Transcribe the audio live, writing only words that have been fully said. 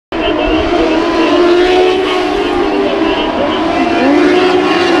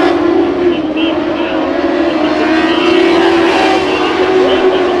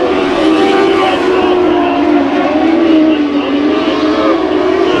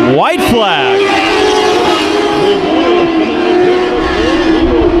white flag.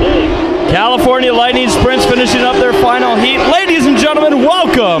 California Lightning Sprints finishing up their final heat. Ladies and gentlemen,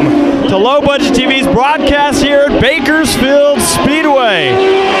 welcome to Low Budget TV's broadcast here at Bakersfield Speedway.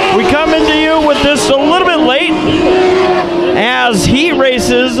 We come into you with this a little bit late as heat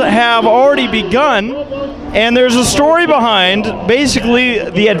races have already begun, and there's a story behind basically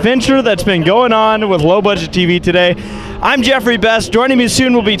the adventure that's been going on with Low Budget TV today. I'm Jeffrey Best. Joining me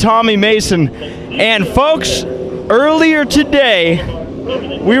soon will be Tommy Mason. And folks, earlier today,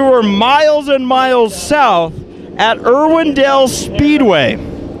 we were miles and miles south at Irwindale Speedway,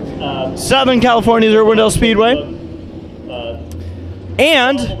 Southern California's Irwindale Speedway.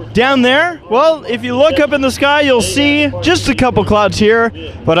 And down there, well, if you look up in the sky, you'll see just a couple clouds here.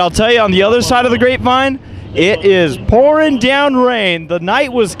 But I'll tell you, on the other side of the grapevine, it is pouring down rain. The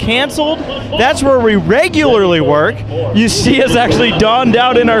night was canceled. That's where we regularly work. You see us actually donned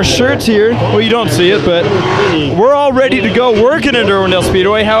out in our shirts here. Well, you don't see it, but we're all ready to go working at Irwindale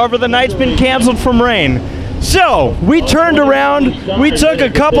Speedway. However, the night's been canceled from rain. So we turned around. We took a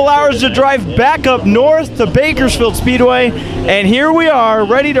couple hours to drive back up north to Bakersfield Speedway, and here we are,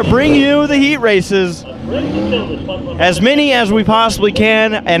 ready to bring you the heat races. As many as we possibly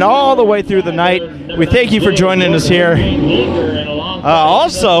can, and all the way through the night. We thank you for joining us here.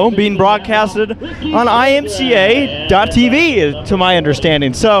 Also being broadcasted on imca.tv, to my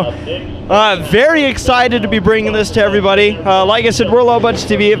understanding. So, very excited to be bringing this to everybody. Like I said, we're Low Budget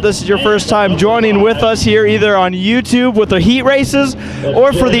TV. If this is your first time joining with us here, either on YouTube with the heat races,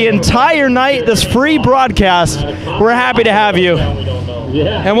 or for the entire night, this free broadcast, we're happy to have you.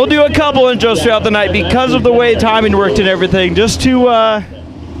 And we'll do a couple intros throughout the night because of the way timing worked and everything, just to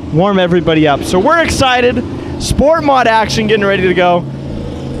warm everybody up. So we're excited. Sport mod action getting ready to go.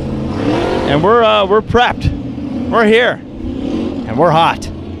 And we're prepped. We're here. And we're hot.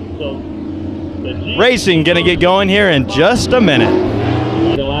 Racing gonna get going here in just a minute.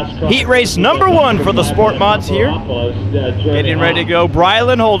 Heat race number 1 for the sport mods here. Getting ready to go.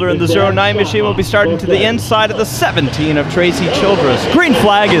 Brylan Holder in the 09 machine will be starting to the inside of the 17 of Tracy Childress. Green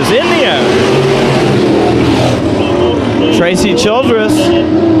flag is in the air. Tracy Childress,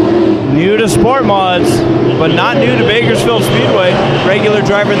 new to sport mods, but not new to Bakersfield Speedway. Regular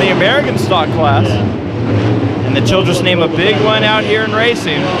driver in the American stock class. And the Childress name a big one out here in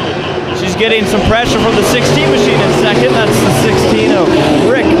racing. She's getting some pressure from the 16 machine in second. That's the 16 of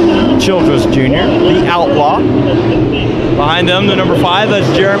Rick Childress Jr., the Outlaw. Behind them, the number 5, that's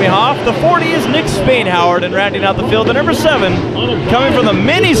Jeremy Hoff. The 40 is Nick Spainhoward, and rounding out the field, the number 7, coming from the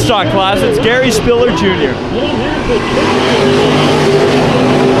mini stock class, it's Gary Spiller Jr.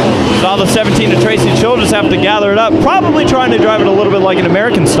 Saw the 17 of Tracy Childress have to gather it up, probably trying to drive it a little bit like an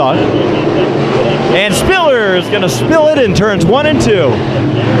American stock. And Spiller is going to spill it in turns 1 and 2.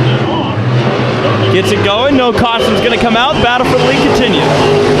 Gets it going, no caution's going to come out, battle for the lead continues.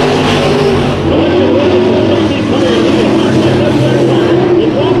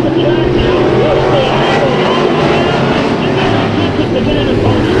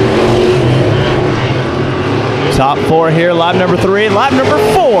 Top 4 here, lap number 3, lap number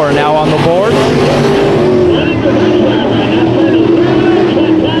 4 now on the board.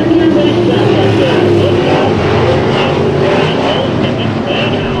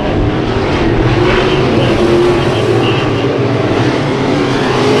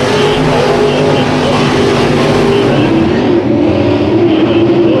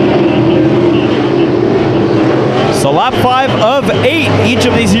 Lap 5 of 8. Each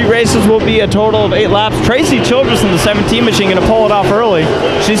of these heat races will be a total of 8 laps. Tracy Childress in the 17 machine going to pull it off early.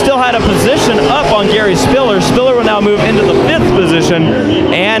 She still had a position up on Gary Spiller. Spiller will now move into the 5th position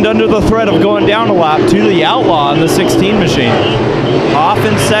and under the threat of going down a lap to the Outlaw in the 16 machine. Off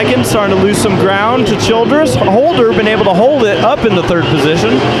in second, starting to lose some ground to Childress. Holder been able to hold it up in the 3rd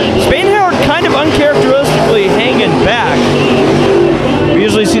position. Spainhoward kind of uncharacteristically hanging back. We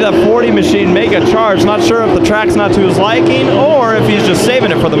usually see that 40 machine make a charge. Not sure if the track's not to his liking or if he's just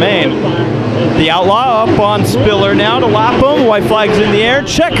saving it for the main. The Outlaw up on Spiller now to lap him. White flag's in the air.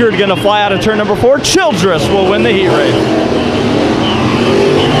 Checkered gonna fly out of turn number 4. Childress will win the heat race.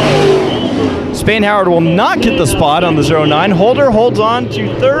 Spainhoward will not get the spot on the 09. Holder holds on to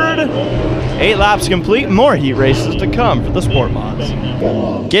 3rd. 8 laps complete. More heat races to come for the sport mods.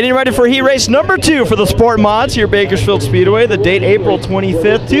 Getting ready for heat race number 2 for the sport mods here at Bakersfield Speedway. The date April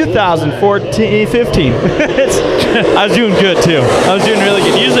 25th, 2015. I was doing good too. I was doing really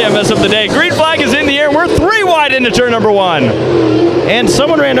good. Usually I mess up the day. Green flag is in the air. We're 3 wide into turn number 1. And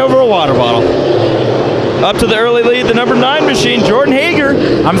someone ran over a water bottle. Up to the early lead, the number 9 machine, Jordan Hager.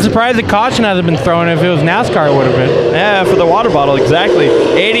 I'm surprised the caution hasn't been thrown. If it was NASCAR, it would have been. Yeah, for the water bottle, exactly.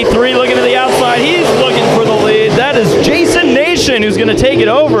 83 looking to the outside. He's looking for the lead. That is Jason Nation who's going to take it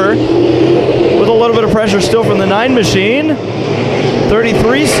over with a little bit of pressure still from the 9 machine.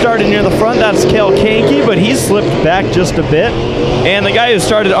 33 started near the front. That's Kel Kankey, but he slipped back just a bit. And the guy who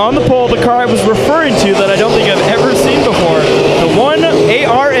started on the pole, the car I was referring to that I don't think I've ever seen before, the 1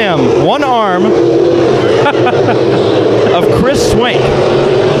 ARM, one arm of Chris Swank.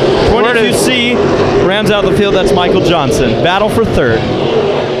 22C rounds out the field. That's Michael Johnson. Battle for third.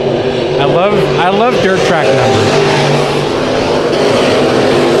 I love dirt track numbers.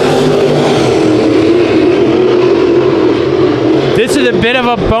 This is a bit of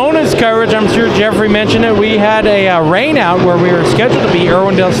a bonus coverage. I'm sure Jeffrey mentioned it. We had a rain out where we were scheduled to be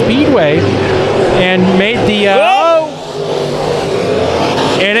Irwindale Speedway and made the...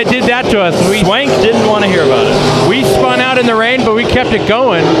 and it did that to us. Swank didn't want to hear about it. We spun out in the rain, but we kept it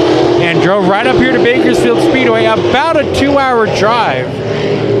going and drove right up here to Bakersfield Speedway, about a 2-hour drive.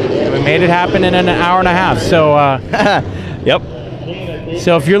 We made it happen in an hour and a half. So, yep.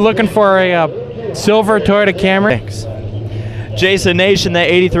 So if you're looking for a silver Toyota Camry... Thanks. Jason Nation, that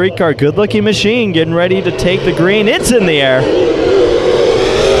 83 car, good-looking machine, getting ready to take the green. It's in the air.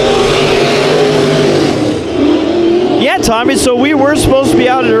 Yeah, Tommy, so we were supposed to be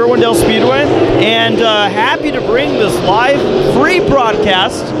out at Irwindale Speedway, and happy to bring this live, free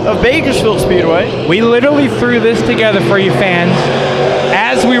broadcast of Bakersfield Speedway. We literally threw this together for you fans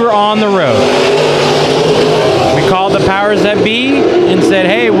as we were on the road. We called the powers that be and said,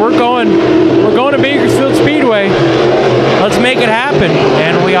 hey, we're going to Bakersfield Speedway. Let's make it happen.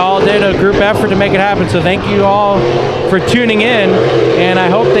 And we all did a group effort to make it happen. So thank you all for tuning in. And I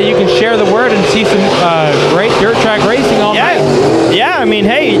hope that you can share the word and see some great dirt track racing all night. Yeah, I mean,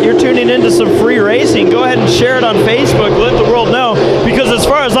 hey, you're tuning into some free racing. Go ahead and share it on Facebook. Let the world know. Because as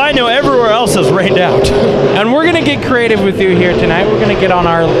far as I know, everywhere else has rained out. And we're going to get creative with you here tonight. We're going to get on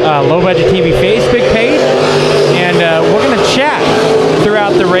our Low Budget TV Facebook page. And we're going to chat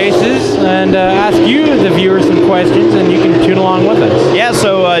throughout the races and ask you, the viewers, some questions, and you can tune along with us. Yeah,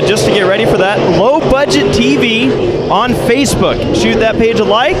 so just to get ready for that, Low Budget TV on Facebook. Shoot that page a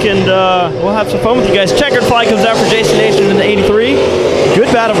like, and we'll have some fun with you guys. Checkered flag comes out for Jason Nation in the 83.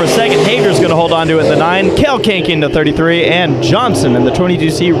 Good battle for second. Hager's going to hold on to it in the 9. Kel Kankey in the 33, and Johnson in the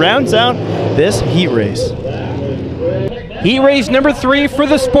 22C rounds out this heat race. Heat race number 3 for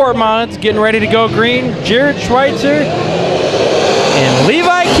the Sport Mods, getting ready to go green. Jared Schweitzer and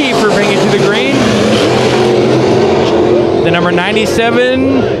Levi Kiefer bring it to the green. The number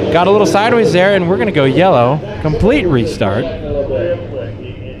 97 got a little sideways there, and we're going to go yellow. Complete restart.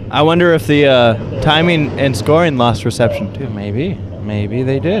 I wonder if the timing and scoring lost reception, too. Maybe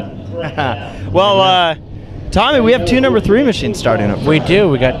they did. Well, Tommy, we have 2 number 3 machines starting up. We do.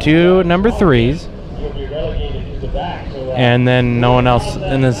 We got 2 number 3s. And then no one else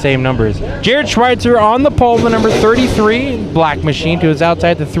in the same numbers. Jared Schweitzer on the pole, the number 33 black machine to his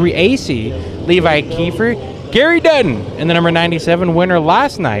outside, the 3 AC. Levi Kiefer. Gary Dutton in the number 97 winner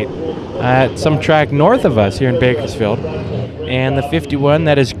last night at some track north of us here in Bakersfield. And the 51,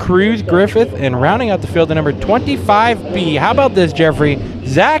 that is Cruz Griffith. And rounding out the field, the number 25B. How about this, Jeffrey?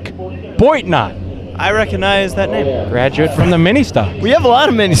 Zach Boitnott. I recognize that name. Graduate from the mini stock. We have a lot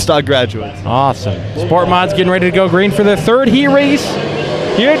of mini stock graduates. Awesome. Sport Mods getting ready to go green for the 3rd heat race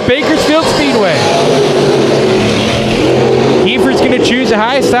here at Bakersfield Speedway. Kiefer's going to choose the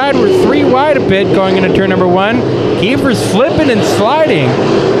high side. We're 3 wide a bit going into turn number 1. Kiefer's flipping and sliding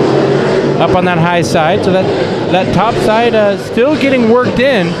up on that high side. So that top side still getting worked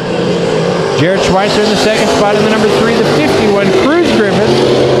in. Jared Schweitzer in the 2nd spot in the number 3, the 51, Cruz Griffith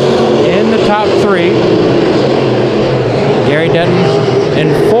in the top 3. Gary Dutton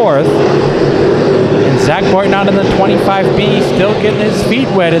in 4th. And Zach Boitnott in the 25B, still getting his feet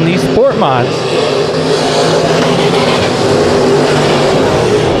wet in these Sport Mods.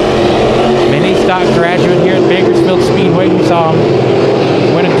 Mini stock graduate here at Bakersfield Speedway. We saw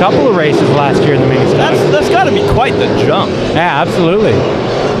him win a couple of races last year in the mini stock. That's got to be quite the jump. Yeah, absolutely.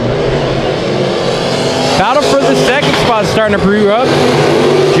 Battle for the 2nd spot starting to brew up.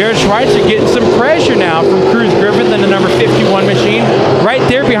 Jared Schweitzer getting some pressure now from Cruz Griffith in the number 51 machine. Right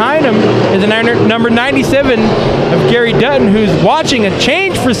there behind him is the number 97 of Gary Dutton, who's watching a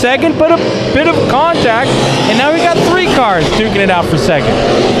change for 2nd, but a bit of contact. And now we got 3 cars duking it out for 2nd.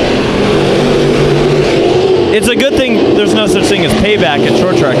 It's a good thing there's no such thing as payback in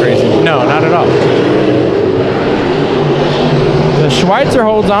short track racing. No, not at all. So Schweitzer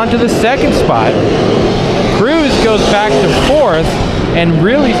holds on to the 2nd spot. Cruz goes back to 4th. and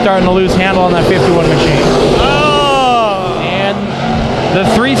really starting to lose handle on that 51 machine. Oh! And the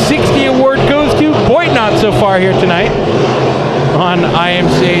 360 award goes to Boitnott so far here tonight on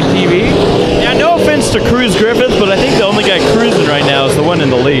IMCA TV. Yeah, no offense to Cruz Griffith, but I think the only guy cruising right now is the one in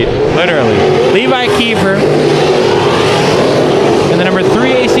the lead. Literally. Levi Kiefer. And the number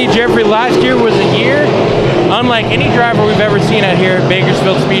 3 AC Jeffrey last year was a year unlike any driver we've ever seen out here at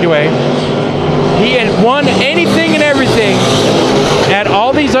Bakersfield Speedway. He had won anything and everything at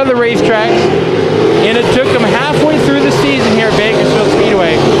all these other racetracks, and it took him halfway through the season here at Bakersfield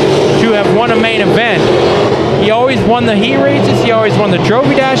Speedway to have won a main event. He always won the heat races, he always won the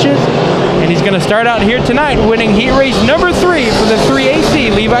trophy dashes, and he's going to start out here tonight winning heat race number 3 for the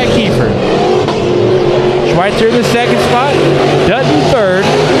 3AC Levi Kiefer. Schweitzer in the second spot, Dutton third,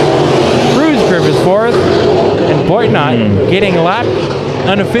 Cruz Griffith fourth, and Boitnott getting lapped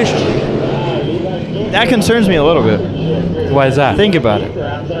unofficially. That concerns me a little bit. Why is that? Think about it.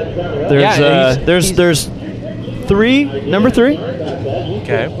 There's number 3,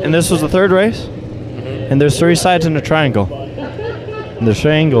 Okay. and this was the 3rd race, and there's 3 sides in a triangle, and there's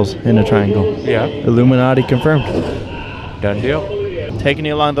 3 angles in a triangle. Yeah. Illuminati confirmed. Done deal. Taking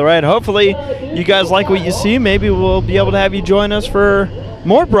you along the ride. Hopefully, you guys like what you see. Maybe we'll be able to have you join us for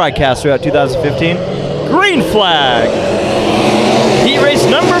more broadcasts throughout 2015. Green flag. Heat race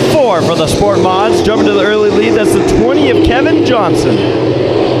number 4 for the Sport Mods. Jumping to the early lead. That's the 20 of Kevin Johnson.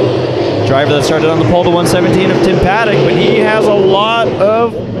 Driver that started on the pole to 117 of Tim Paddock, but he has a lot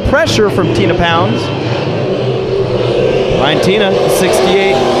of pressure from Tina Pounds. Ryan Tina,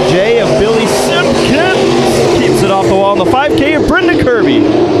 68J of Billy Simpkins. Keeps it off the wall in the 5K of Brenda Kirby.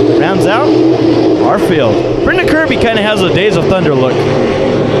 Rounds out our field. Brenda Kirby kind of has a Days of Thunder look.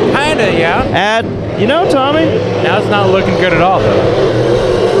 Kinda, yeah. You know, Tommy? Now it's not looking good at all, though.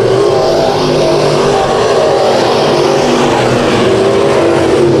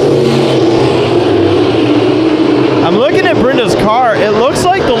 I'm looking at Brenda's car. It looks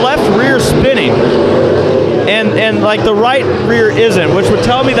like the left rear spinning. And like the right rear isn't, which would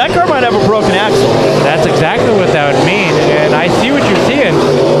tell me that car might have a broken axle. That's exactly what that would mean, and I see what you're seeing.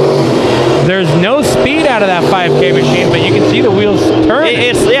 There's no speed out of that 5K machine, but you can see the wheels turning.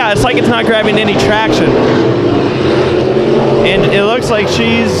 It's like it's not grabbing any traction. And it looks like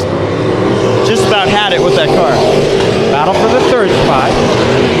she's just about had it with that car. Battle for the 3rd spot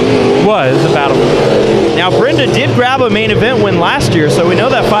was the battle. Now, Brenda did grab a main event win last year, so we know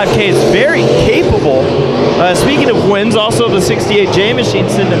that 5K is very capable. Speaking of wins, also the 68J machine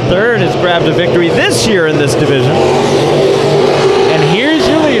sitting in 3rd has grabbed a victory this year in this division. And here's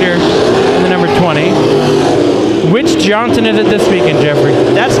your leader in the number 20. Which Johnson is it this weekend, Jeffrey?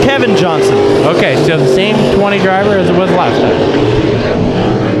 That's Kevin Johnson. Okay, so the same 20 driver as it was last time.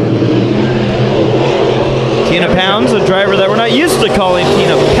 Tina Pounds, a driver that we're not used to calling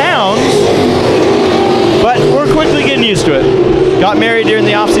Tina Pounds, but we're quickly getting used to it. Got married during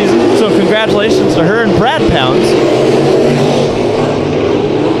the off-season, so congratulations to her and Brad Pounds.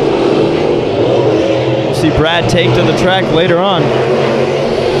 We'll see Brad take to the track later on.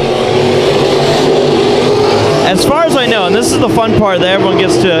 As far as I know, and this is the fun part that everyone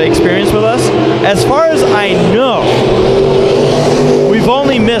gets to experience with us, as far as I know, we've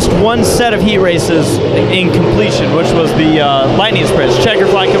only missed 1 set of heat races in completion, which was the Lightning Express. Checker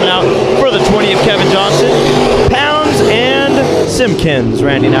flag coming out for the 20 of Kevin Johnson. Pounds and Simpkins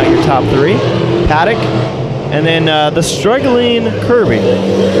rounding out your top 3. Paddock, and then the struggling Kirby.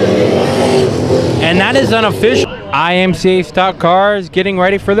 And that is unofficial. IMCA Stock Cars getting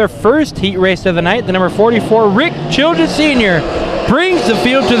ready for their first heat race of the night. The number 44, Rick Childress Sr. brings the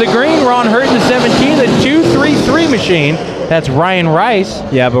field to the green. Ron Hurt in the 17, the 233 machine. That's Ryan Rice.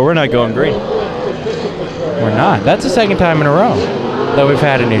 Yeah, but we're not going green. We're not. That's the 2nd time in a row that we've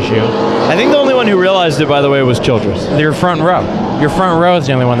had an issue. I think the only one who realized it, by the way, was Childress. Your front row. Your front row is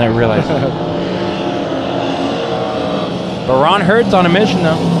the only one that realized it. But Ron Hurt's on a mission,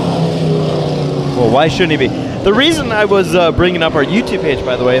 though. Well, why shouldn't he be? The reason I was bringing up our YouTube page,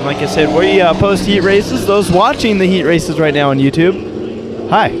 by the way, and like I said, we post heat races. Those watching the heat races right now on YouTube,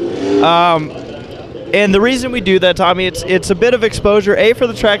 hi. And the reason we do that, Tommy, it's a bit of exposure, A, for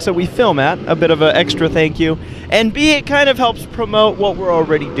the tracks that we film at, a bit of an extra thank you, and B, it kind of helps promote what we're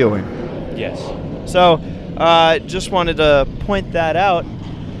already doing. Yes. So, just wanted to point that out,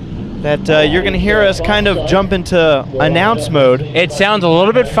 that you're going to hear us kind of jump into announce mode. It sounds a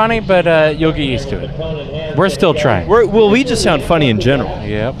little bit funny, but you'll get used to it. We're still trying. We just sound funny in general.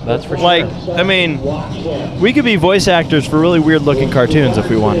 Yep, that's for sure. Like, I mean, we could be voice actors for really weird-looking cartoons if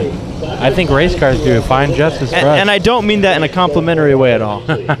we wanted. I think race cars do fine justice for us. And I don't mean that in a complimentary way at all.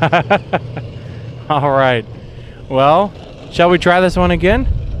 All right. Well, Shall we try this one again?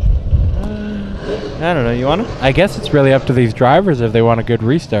 I don't know. You want to? I guess it's really up to these drivers if they want a good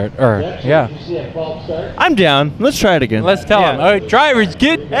restart. Or, yeah. I'm down. Let's try it again. Let's tell them. All right, drivers,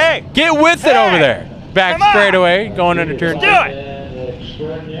 get with it over there. Back straight away, going into turn 2. Do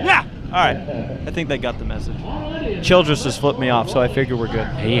it. Yeah. All right. I think they got the message. Childress just flipped me off, so I figure we're good.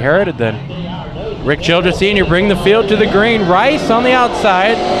 He heard it then. Rick Childress Sr. bring the field to the green. Rice on the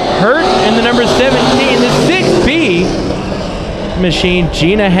outside. Hurt in the number 17, the 6B machine,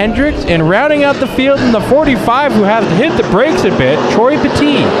 Gina Hendricks. And rounding out the field in the 45, who has to hit the brakes a bit, Troy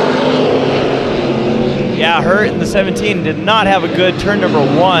Petit. Yeah, Hurt in the 17 did not have a good turn number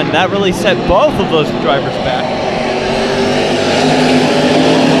 1. That really set both of those drivers back.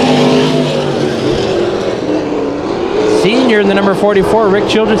 Senior in the number 44, Rick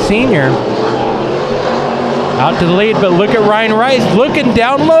Childress Sr. Out to the lead, but look at Ryan Rice looking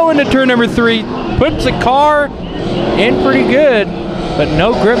down low into turn number 3. Puts the car in pretty good, but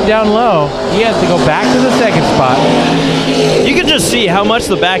no grip down low. He has to go back to the second spot. You can just see how much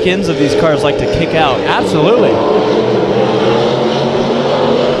the back ends of these cars like to kick out. Absolutely.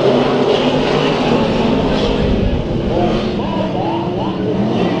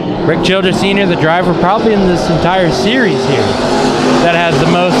 Rick Childress Sr., the driver probably in this entire series here that has the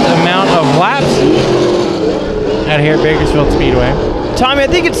most amount of laps out here at Bakersfield Speedway. Tommy, I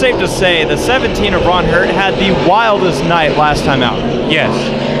think it's safe to say the 17 of Ron Hurt had the wildest night last time out. Yes.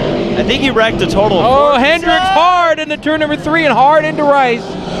 I think he wrecked a total of 4. Hendricks hard into turn number 3 and hard into Rice.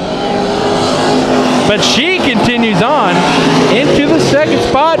 But she continues on into the second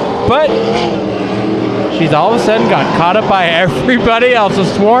spot, but she's all of a sudden got caught up by everybody else. The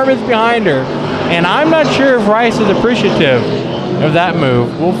swarm is behind her. And I'm not sure if Rice is appreciative of that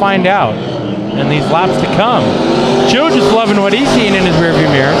move. We'll find out in these laps to come. Childress loving what he's seeing in his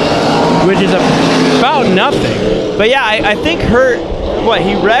rearview mirror, which is about nothing. But yeah, I think Hurt,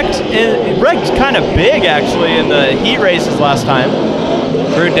 he wrecked kind of big actually in the heat races last time.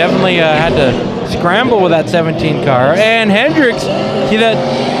 Drew definitely had to scramble with that 17 car. And Hendricks, see that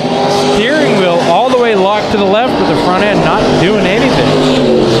steering wheel all the way locked to the left with the front end not doing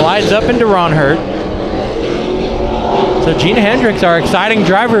anything. Slides up into Ron Hurt. So Gina Hendricks, our exciting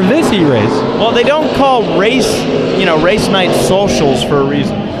driver of this heat race. Well, they don't call race night socials for a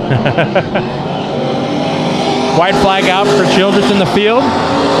reason. White flag out for Childress in the field.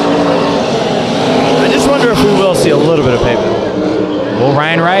 I just wonder if we will see a little bit of payment. Well,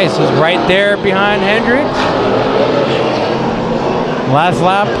 Ryan Rice is right there behind Hendricks. Last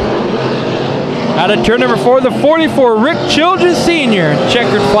lap. Out of turn number 4, the 44, Rick Childress Sr.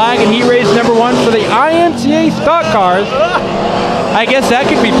 Checkered flag in heat race number 1 for the IMCA stock cars. I guess that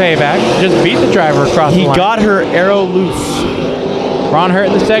could be payback. Just beat the driver across the line. He got her arrow loose. Ron Hurt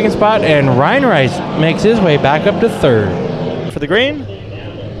in the second spot, and Ryan Rice makes his way back up to 3rd. For the green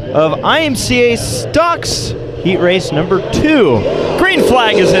of IMCA stocks, heat race number 2. Green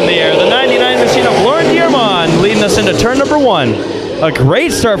flag is in the air. The 99 machine of Lauren Diermond leading us into turn number 1. A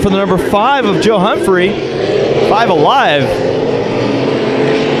great start for the number 5 of Joe Humphrey. 5 alive.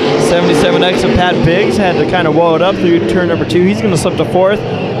 77X of Pat Biggs had to kind of woe it up through turn number 2. He's going to slip to 4th.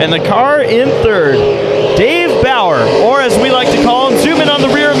 And the car in 3rd, Dave Bauer, or as we like to call him, zoom in on the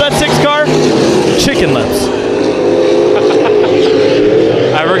rear of that 6 car, Chicken Lips.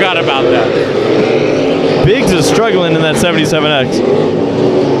 I forgot about that. Biggs is struggling in that 77X.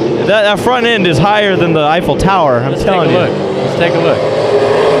 That front end is higher than the Eiffel Tower, I'm telling you. Let's take a look.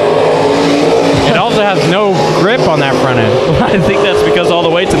 It also has no grip on that front end. I think that's because all the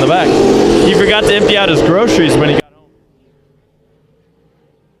weight's in the back. He forgot to empty out his groceries when he got home.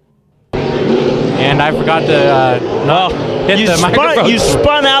 And I forgot to hit the microphone. You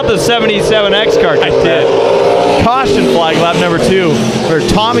spun out the 77X car. I did. Caution flag lap number 2 for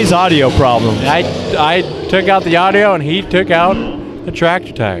Tommy's audio problem. I took out the audio and he took out the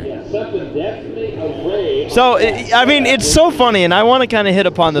tractor tire. So, I mean, it's so funny, and I want to kind of hit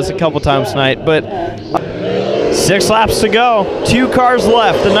upon this a couple times tonight, but 6 laps to go. 2 cars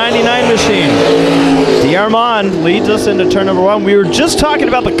left, the 99 machine. D'Armond leads us into turn number 1. We were just talking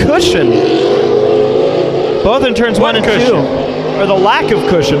about the cushion. Both in turns 1 and 2. Or the lack of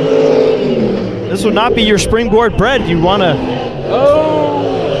cushion. This would not be your springboard bread. You want to... Oh,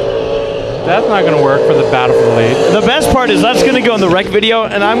 that's not going to work for the battle for the lead. The best part is that's going to go in the wreck video,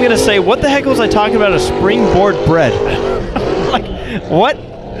 and I'm going to say, what the heck was I talking about a springboard bread? Like, what?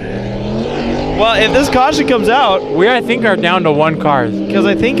 Well, if this caution comes out... We, I think, are down to 1 car. Because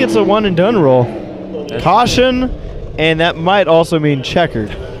I think it's a one and done rule. Caution, and that might also mean checkered.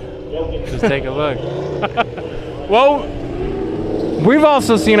 Just take a look. Well, we've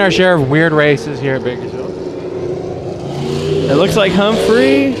also seen our share of weird races here at Bakersfield. It looks like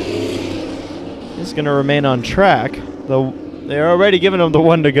Humphrey is going to remain on track, though they're already giving him the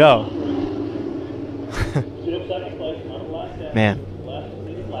one to go. Man.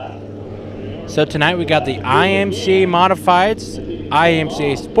 So tonight we got the IMCA Modifieds,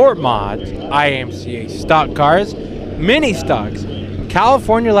 IMCA Sport Mods, IMCA Stock Cars, Mini Stocks,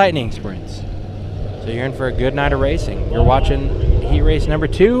 California Lightning Sprints. So you're in for a good night of racing. You're watching heat race number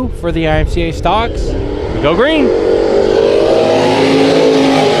 2 for the IMCA Stocks. We go green.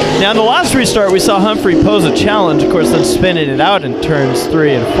 Now in the last restart, we saw Humphrey pose a challenge, of course, then spinning it out in turns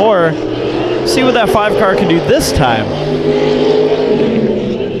 3 and 4. See what that 5 car can do this time.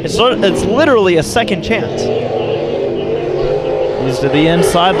 It's literally a second chance. He's to the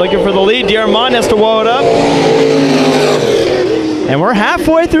inside looking for the lead. Diarmond has to whoa it up. And we're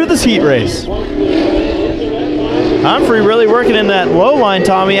halfway through this heat race. Humphrey really working in that low line,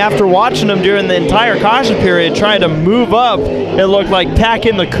 Tommy, after watching him during the entire caution period, trying to move up. It looked like tack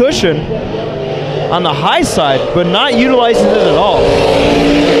in the cushion on the high side, but not utilizing it at all.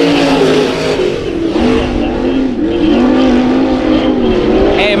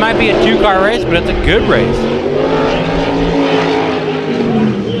 Hey, it might be a 2-car race, but it's a good race.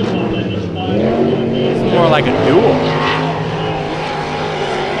 It's more like a duel.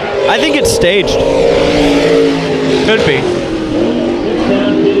 I think it's staged. Could be.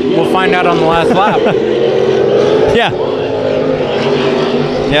 We'll find out on the last lap. Yeah.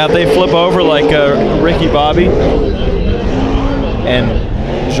 Yeah, if they flip over like Ricky Bobby and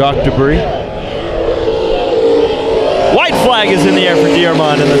Jacques Debris. White flag is in the air for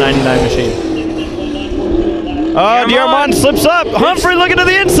Diarmond in the 99 machine. Oh, Diarmond slips up. Humphrey looking to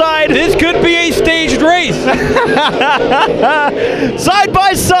the inside. This could be a staged race. Side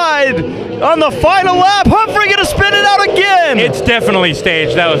by side on the final lap. Humphrey going to spin it out again. It's definitely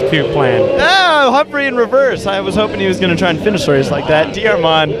staged. That was too planned. Oh, Humphrey in reverse. I was hoping he was going to try and finish the race like that.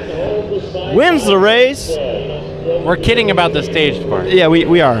 Diarmond wins the race. We're kidding about the staged part. Yeah,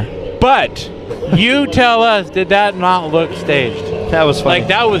 we are. But you tell us, did that not look staged? That was funny. Like,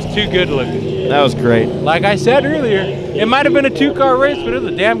 that was too good looking. That was great. Like I said earlier, it might have been a 2-car race, but it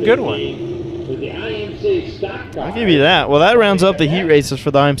was a damn good one. I'll give you that. Well, that rounds up the heat races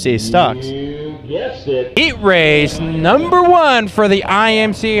for the IMCA stocks. Heat race number 1 for the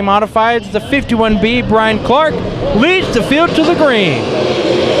IMCA Modifieds, the 51B, Brian Clark, leads the field to the green.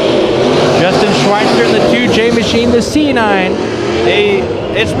 Justin Schweitzer in the 2J machine, the C9.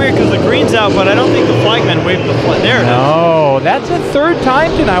 It's weird because the green's out, but I don't think the flagman waved the flag. There it is. No, that's the 3rd time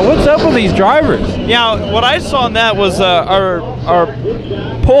tonight. What's up with these drivers? Yeah, what I saw in that was our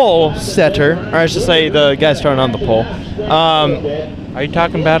pole setter, or I should say the guy starting on the pole. Are you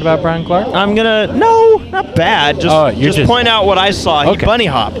talking bad about Brian Clark? I'm gonna, no, not bad. Just point out what I saw. Okay. He bunny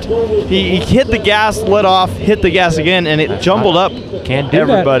hopped. He hit the gas, let off, hit the gas again, and it jumbled up Can't do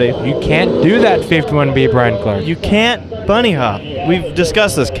everybody. That. You can't do that, 51B Brian Clark. You can't bunny hop. We've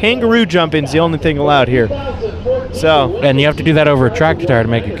discussed this. Kangaroo jumping is the only thing allowed here. So. And you have to do that over a tractor tire to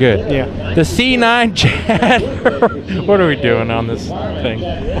make it good. Yeah. The C9 Chad. What are we doing on this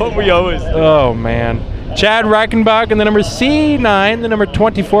thing? What we always do. Oh, man. Chad Reichenbach and the number C9, the number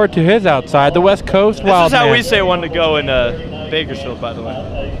 24 to his outside, the West Coast Wild This is how Man. we say one to go in Bakersfield, by the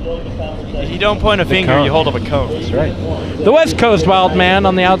way. You don't point a finger, cone. you hold up a cone. That's right. The West Coast Wild Man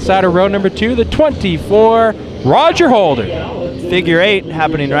on the outside of row number 2, the 24, Roger Holder. Figure 8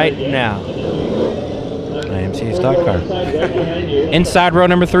 happening right now. IMCA stock car. Inside row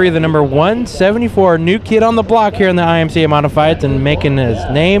number 3, the number 174, new kid on the block here in the IMCA Modifieds and making his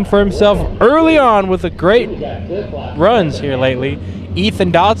name for himself early on with a great runs here lately.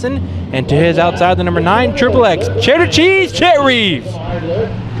 Ethan Dodson, and to his outside, the number 9, Triple X, Cheddar Cheese, Chet Reeves.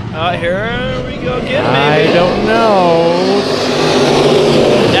 Here we go again, I maybe. don't know.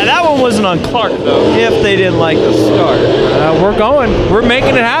 Yeah, that one wasn't on Clark, though, if they didn't like the start. We're going. We're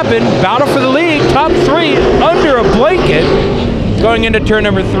making it happen. Battle for the lead. Top 3 under a blanket. Going into turn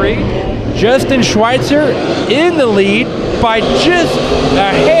number 3. Justin Schweitzer in the lead by just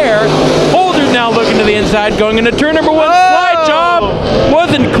a hair. Holder now looking to the inside. Going into turn number 1. Slide job.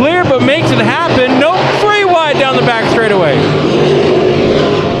 Wasn't clear, but makes it happen. Nope. 3 wide down the back straightaway.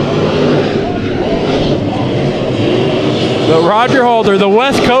 But Roger Holder, the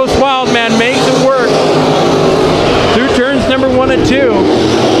West Coast Wild Man, makes it work through turns number 1 and 2.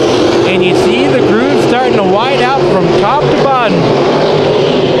 And you see the groove starting to wide out from top to bottom.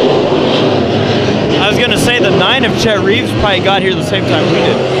 I was going to say the 9 of Chet Reeves probably got here the same time we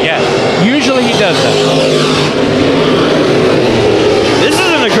did. Yes, usually he does that. This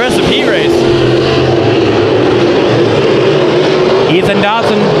is an aggressive heat race. Ethan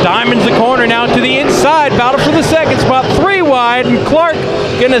Dodson diamonds the corner now to the inside. Battle for the second spot, 3 wide, and Clark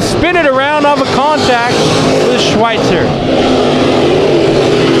gonna spin it around off a contact with Schweitzer.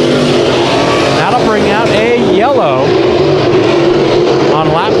 That'll bring out a yellow on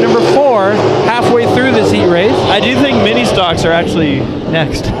lap number 4, halfway through this heat race. I do think mini stocks are actually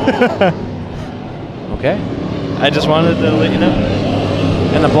next. Okay. I just wanted to let you know.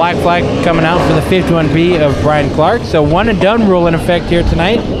 And the black flag coming out for the 51B of Brian Clark. So 1 and done rule in effect here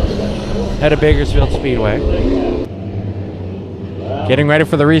tonight at a Bakersfield Speedway. Getting ready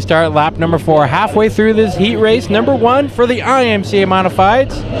for the restart, lap number 4, halfway through this heat race. Number 1 for the IMCA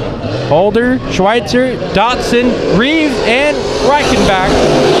Modifieds. Holder, Schweitzer, Dotson, Reeves, and Reichenbach.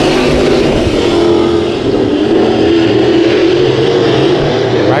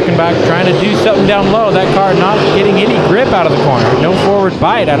 Reichenbach trying to do something down low. That car not getting any grip out of the corner. No forward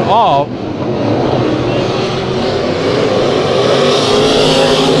bite at all.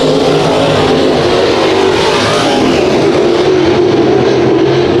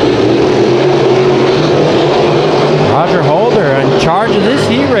 Roger Holder in charge of this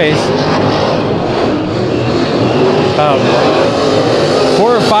heat race.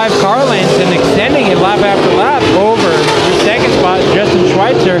 4 or 5 car lengths and extending it lap after lap over the second spot, Justin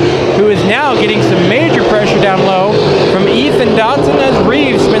Schweitzer, who is now getting some major pressure down low from Ethan Dodson as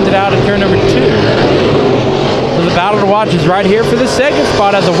Reeves spins it out at turn number 2. So the battle to watch is right here for the second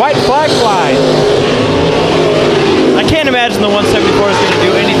spot as the white flag flies. I can't imagine the 174 is going to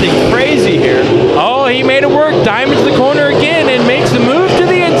do anything crazy here. Oh, he made it work. Diamonds the corner again and makes the move to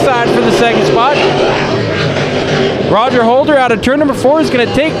the inside for the second spot. Roger Holder out of turn number 4 is going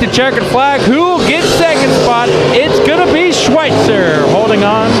to take the checkered flag. Who will get second spot? It's going to be Schweitzer holding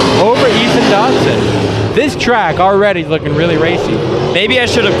on over Ethan Dodson. This track already looking really racy. Maybe I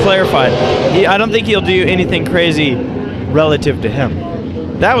should have clarified. I don't think he'll do anything crazy relative to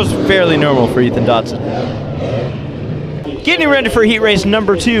him. That was fairly normal for Ethan Dodson. Getting ready for heat race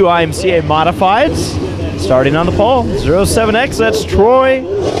number 2, IMCA Modifieds. Starting on the pole, 07X, that's Troy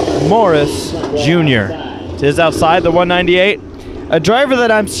Morris Jr. Is outside the 198. A driver that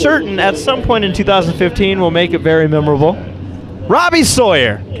I'm certain at some point in 2015 will make it very memorable. Robbie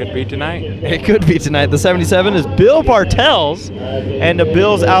Sawyer. Could be tonight. It could be tonight. The 77 is Bill Bartels, and the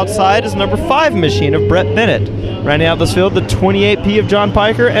Bill's outside is number 5 machine of Brett Bennett. Rounding out this field, the 28P of John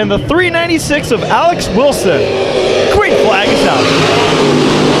Piker and the 396 of Alex Wilson. Green flag is out.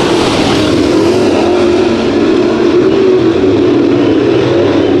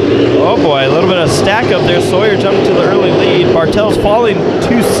 Oh boy, a little bit of stack up there. Sawyer jumping to the early lead. Bartels falling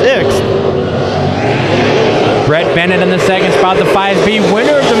to 6th. Brett Bennett in the second spot, the 5B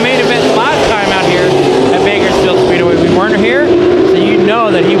winner of the main event last time out here at Bakersfield Speedway. We weren't here, so you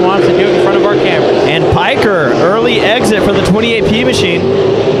know that he wants to do it in front of our cameras. And Piker, early exit for the 28P machine.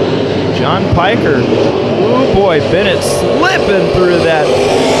 John Piker. Oh boy, Bennett slipping through that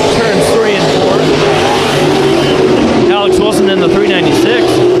turns 3 and 4. Alex Wilson in the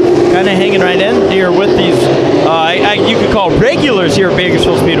 396. Kind of hanging right in here with these, you could call regulars here at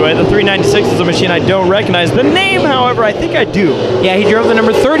Bakersfield Speedway. The 396 is a machine I don't recognize. The name, however, I think I do. Yeah, he drove the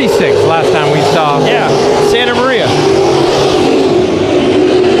number 36 last time we saw. Yeah, Santa Maria.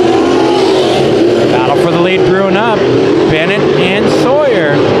 Battle for the lead brewing up. Bennett and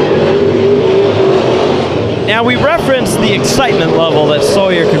Sawyer. Now, we referenced the excitement level that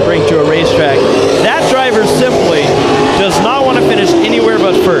Sawyer can bring to a racetrack. That driver simply does not want to finish anywhere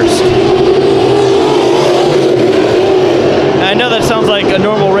but first. I know that sounds like a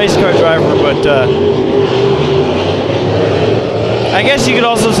normal race car driver, but I guess you could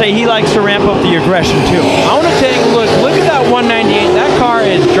also say he likes to ramp up the aggression too. I want to take a look at that 198. That car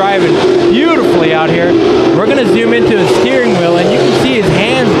is driving beautifully out here. We're going to zoom into his steering wheel, and you can see his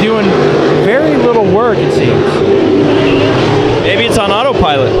hands doing very little work, it seems. Maybe it's on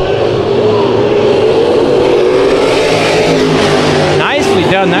autopilot. Nicely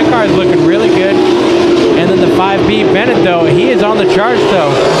done. That car is looking really good. And then the 5B Bennett, though, he is on the charge,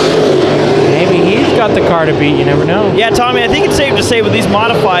 though. Maybe he's got the car to beat. You never know. Yeah, Tommy, I think it's safe to say with these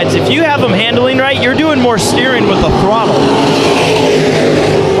modifieds, if you have them handling right, you're doing more steering with the throttle.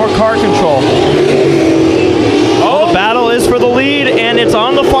 More car control. Oh, the battle is for the lead, and it's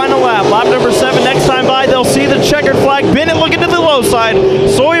on the final lap. Lap number 7. Next time by, they'll see the checkered flag. Bennett looking to the low side.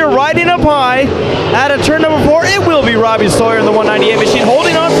 Sawyer riding up high. At a turn number 4, it will be Robbie Sawyer in the 198 machine,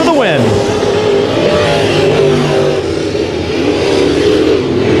 holding on for the win.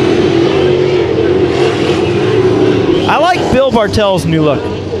 I like Bill Bartels' new look.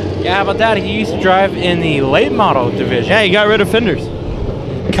 Yeah, how about that? He used to drive in the late model division. Yeah, he got rid of fenders.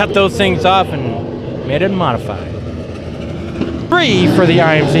 Cut those things off and made it modified. 3 for the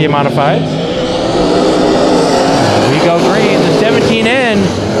IMCA Modifieds. We go green, the 17N.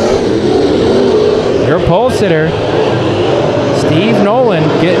 Your pole sitter, Steve Nolan,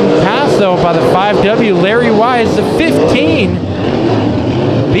 getting passed though by the 5W, Larry Wise, the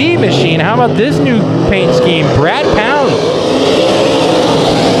 15B machine. How about this new paint scheme? Brad Pound.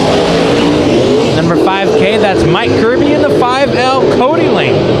 Number 5K, that's Mike Kirby in the 5L, Cody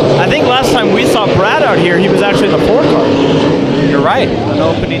Lane. I think last time we saw Brad out here, he was actually in the 4 car. You're right. On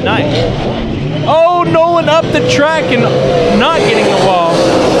opening night. Oh, Nolan up the track and not getting the wall.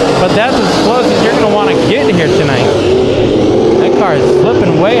 But that's as close as you're going to want to get here tonight. That car is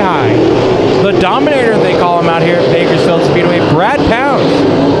slipping way high. The Dominator, they call him out here at Bakersfield Speedway, Brad Pound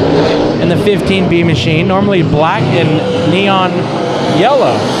in the 15B machine, normally black and neon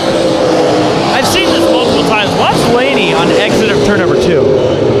yellow. I've seen this multiple times. Watch Laney on exit of turn number 2.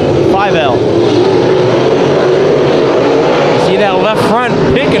 5L. See that left front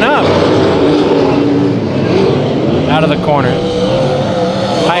picking up. Out of the corner.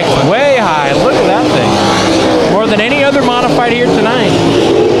 Hikes way high. Look at that thing. More than any other modified here tonight.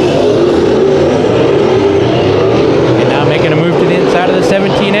 And now making a move to the inside of the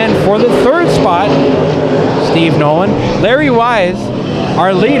 17N for the 3rd spot. Steve Nolan. Larry Wise,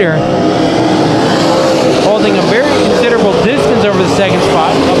 our leader, holding a very considerable distance over the 2nd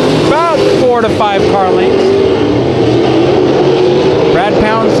spot. About 4 to 5 car lengths. Brad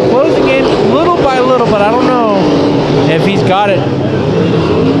Pound's closing in little by little, but I don't know if he's got it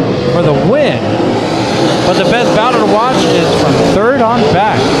for the win. But the best battle to watch is from 3rd on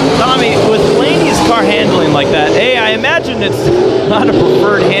back. Tommy, with Laney's car handling like that, I imagine it's not a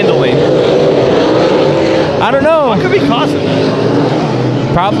preferred handling. I don't know. What could be causing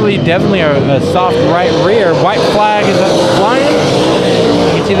that? Probably definitely a soft right rear. White flag is flying.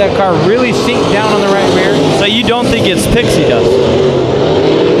 You can see that car really sink down on the right rear. So you don't think it's pixie dust?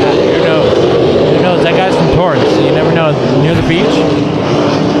 Who knows? Who knows? That guy's from Torrance. So you never know. Near the beach.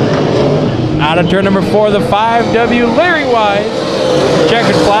 Out of turn number 4, the 5W, Larry Wise.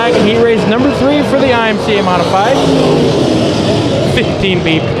 Checkered flag and heat race number 3 for the IMCA Modified.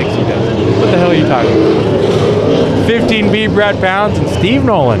 15B pixie dust. What the hell are you talking about? 15B Brad Pounds and Steve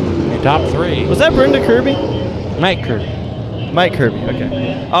Nolan. Top 3. Was that Brenda Kirby? Mike Kirby. Mike Kirby,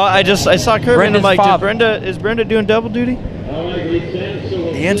 okay. Oh, I saw Kirby and I'm like, is Brenda doing double duty?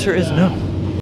 The answer is no.